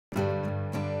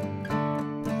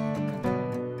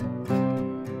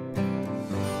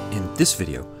this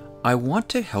video, I want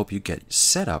to help you get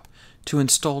set up to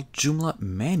install Joomla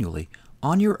manually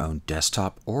on your own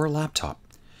desktop or laptop.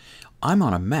 I'm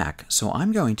on a Mac, so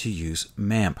I'm going to use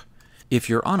MAMP. If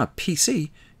you're on a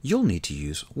PC, you'll need to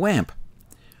use WAMP.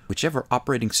 Whichever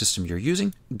operating system you're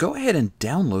using, go ahead and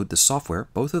download the software.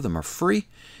 Both of them are free.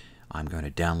 I'm going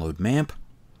to download MAMP.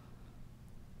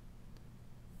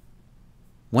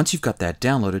 Once you've got that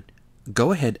downloaded,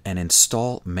 go ahead and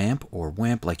install MAMP or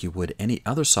WAMP like you would any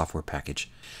other software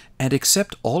package, and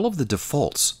accept all of the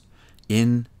defaults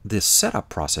in this setup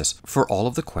process for all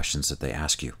of the questions that they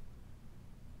ask you.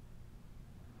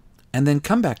 And then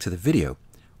come back to the video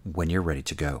when you're ready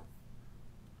to go.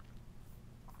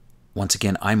 Once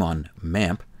again, I'm on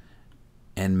MAMP,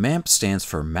 and MAMP stands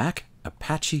for Mac,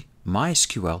 Apache,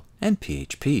 MySQL, and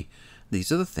PHP.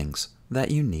 These are the things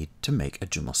that you need to make a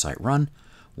Joomla site run.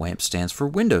 WAMP stands for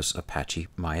Windows, Apache,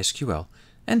 MySQL,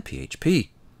 and PHP.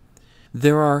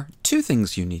 There are two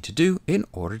things you need to do in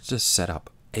order to set up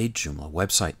a Joomla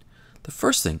website. The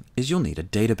first thing is you'll need a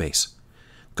database.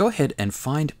 Go ahead and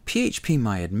find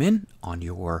phpMyAdmin on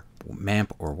your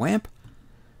MAMP or WAMP,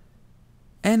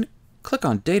 and click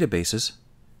on Databases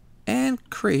and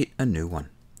create a new one.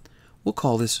 We'll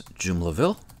call this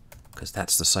Joomlaville because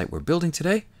that's the site we're building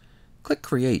today. Click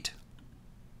Create.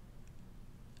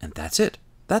 And that's it.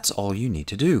 That's all you need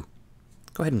to do.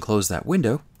 Go ahead and close that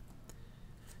window.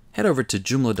 Head over to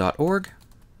joomla.org.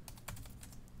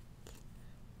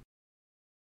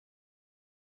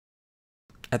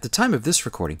 At the time of this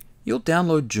recording, you'll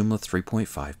download Joomla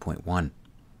 3.5.1.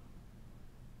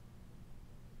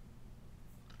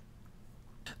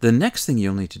 The next thing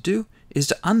you'll need to do is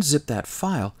to unzip that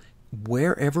file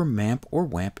wherever MAMP or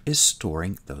WAMP is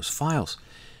storing those files.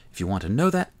 If you want to know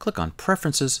that, click on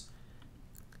Preferences,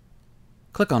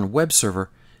 click on Web Server,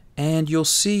 and you'll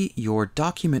see your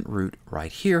document root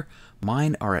right here.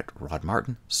 Mine are at Rod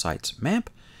Martin, Sites MAMP.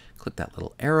 Click that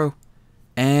little arrow,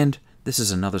 and this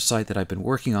is another site that I've been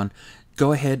working on.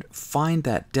 Go ahead, find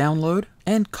that download,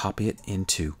 and copy it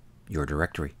into your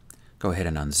directory. Go ahead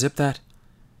and unzip that.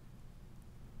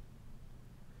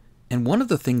 And one of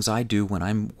the things I do when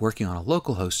I'm working on a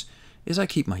local host is I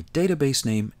keep my database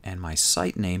name and my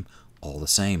site name all the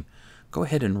same. Go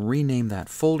ahead and rename that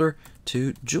folder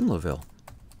to Joomlaville.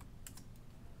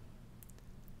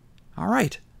 All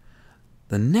right.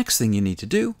 The next thing you need to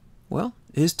do, well,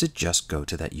 is to just go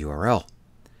to that URL.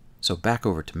 So back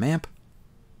over to MAMP,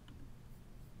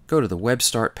 go to the Web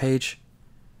Start page,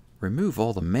 remove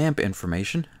all the MAMP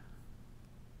information,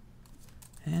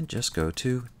 and just go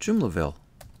to Joomlaville.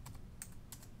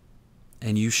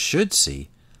 And you should see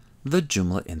the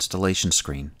Joomla installation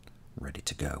screen ready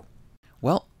to go.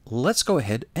 Well, let's go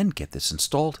ahead and get this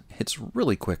installed. It's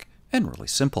really quick and really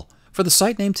simple. For the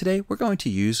site name today, we're going to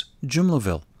use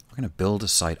Joomlaville. We're going to build a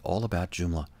site all about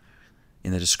Joomla.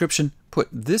 In the description, put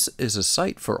 "This is a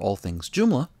site for all things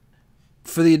Joomla."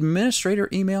 For the administrator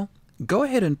email, go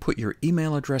ahead and put your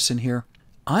email address in here.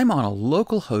 I'm on a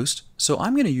local host, so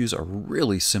I'm going to use a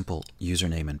really simple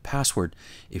username and password.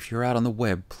 If you're out on the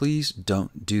web, please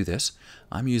don't do this.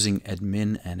 I'm using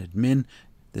admin and admin.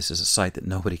 This is a site that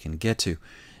nobody can get to.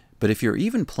 But if you're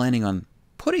even planning on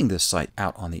putting this site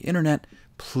out on the internet,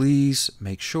 please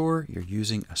make sure you're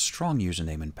using a strong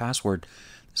username and password.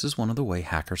 This is one of the ways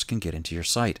hackers can get into your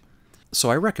site. So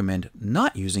I recommend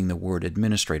not using the word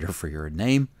administrator for your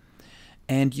name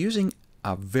and using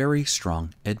a very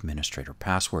strong administrator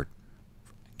password.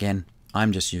 Again,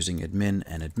 I'm just using admin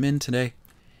and admin today.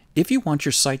 If you want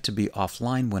your site to be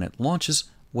offline when it launches,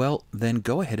 well, then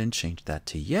go ahead and change that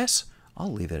to yes.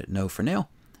 I'll leave it at no for now.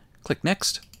 Click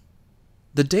Next.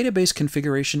 The database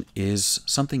configuration is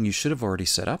something you should have already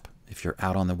set up. If you're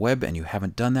out on the web and you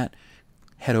haven't done that,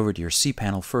 head over to your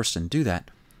cPanel first and do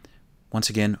that. Once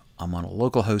again, I'm on a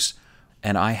local host,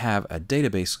 and I have a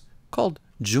database called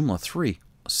Joomla 3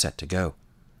 set to go.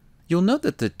 You'll note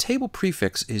that the table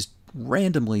prefix is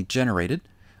randomly generated.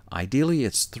 Ideally,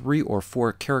 it's 3 or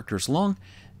 4 characters long,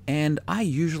 and I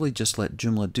usually just let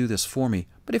Joomla do this for me.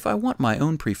 But if I want my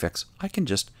own prefix, I can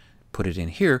just put it in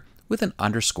here with an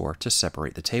underscore to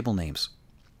separate the table names.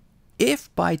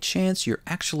 If by chance you're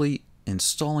actually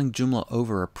installing Joomla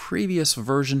over a previous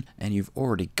version and you've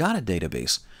already got a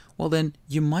database, well then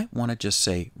you might want to just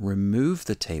say remove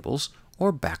the tables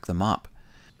or back them up.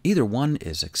 Either one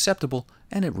is acceptable,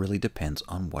 and it really depends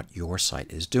on what your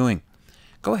site is doing.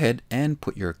 Go ahead and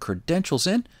put your credentials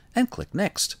in and click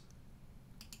Next.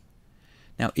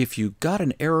 Now if you got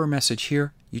an error message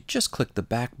here, you just click the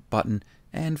back button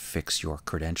and fix your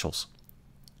credentials.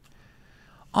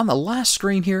 On the last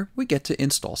screen here, we get to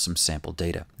install some sample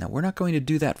data. Now, we're not going to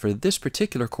do that for this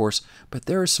particular course, but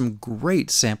there is some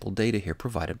great sample data here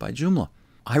provided by Joomla.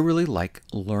 I really like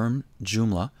Learn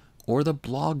Joomla or the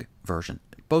blog version.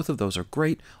 Both of those are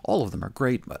great. All of them are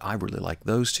great, but I really like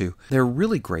those two. They're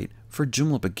really great for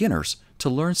Joomla beginners to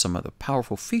learn some of the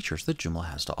powerful features that Joomla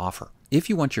has to offer. If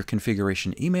you want your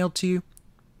configuration emailed to you,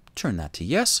 turn that to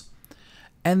yes.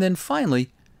 And then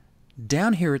finally,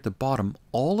 down here at the bottom,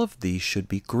 all of these should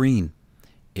be green.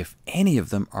 If any of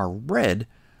them are red,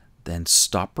 then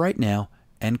stop right now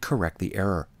and correct the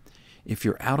error. If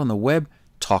you're out on the web,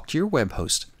 talk to your web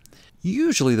host.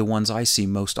 Usually the ones I see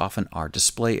most often are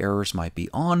display errors might be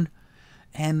on,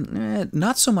 and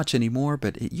not so much anymore,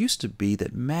 but it used to be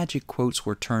that magic quotes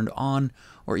were turned on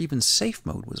or even safe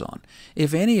mode was on.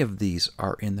 If any of these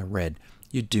are in the red,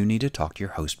 you do need to talk to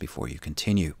your host before you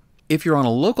continue. If you're on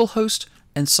a local host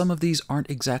and some of these aren't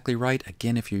exactly right,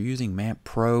 again, if you're using MAMP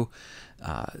Pro,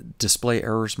 display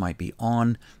errors might be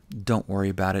on. Don't worry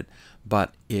about it.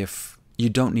 But if you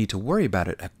don't need to worry about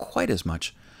it quite as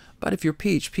much, but if your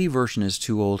PHP version is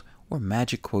too old or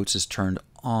magic quotes is turned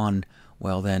on,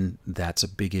 well then that's a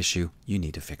big issue. You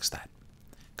need to fix that.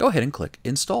 Go ahead and click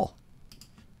Install.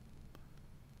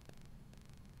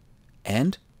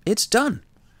 And it's done.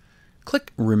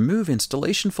 Click Remove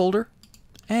Installation Folder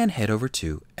and head over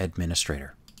to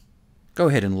Administrator. Go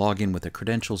ahead and log in with the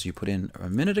credentials you put in a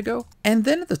minute ago. And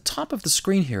then at the top of the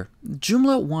screen here,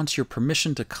 Joomla wants your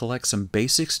permission to collect some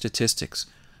basic statistics.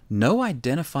 No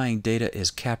identifying data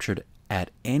is captured at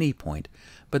any point,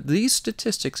 but these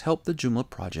statistics help the Joomla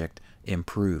project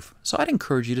improve. So I'd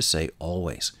encourage you to say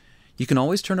always. You can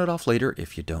always turn it off later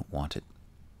if you don't want it.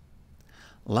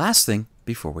 Last thing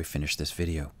before we finish this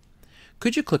video,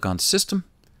 could you click on System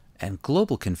and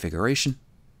Global Configuration,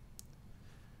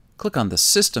 click on the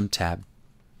System tab,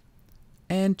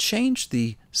 and change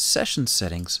the session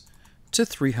settings to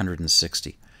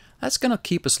 360. That's going to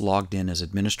keep us logged in as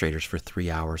administrators for 3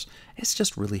 hours. It's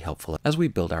just really helpful as we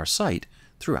build our site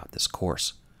throughout this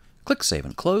course. Click Save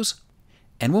and Close,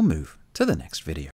 and we'll move to the next video.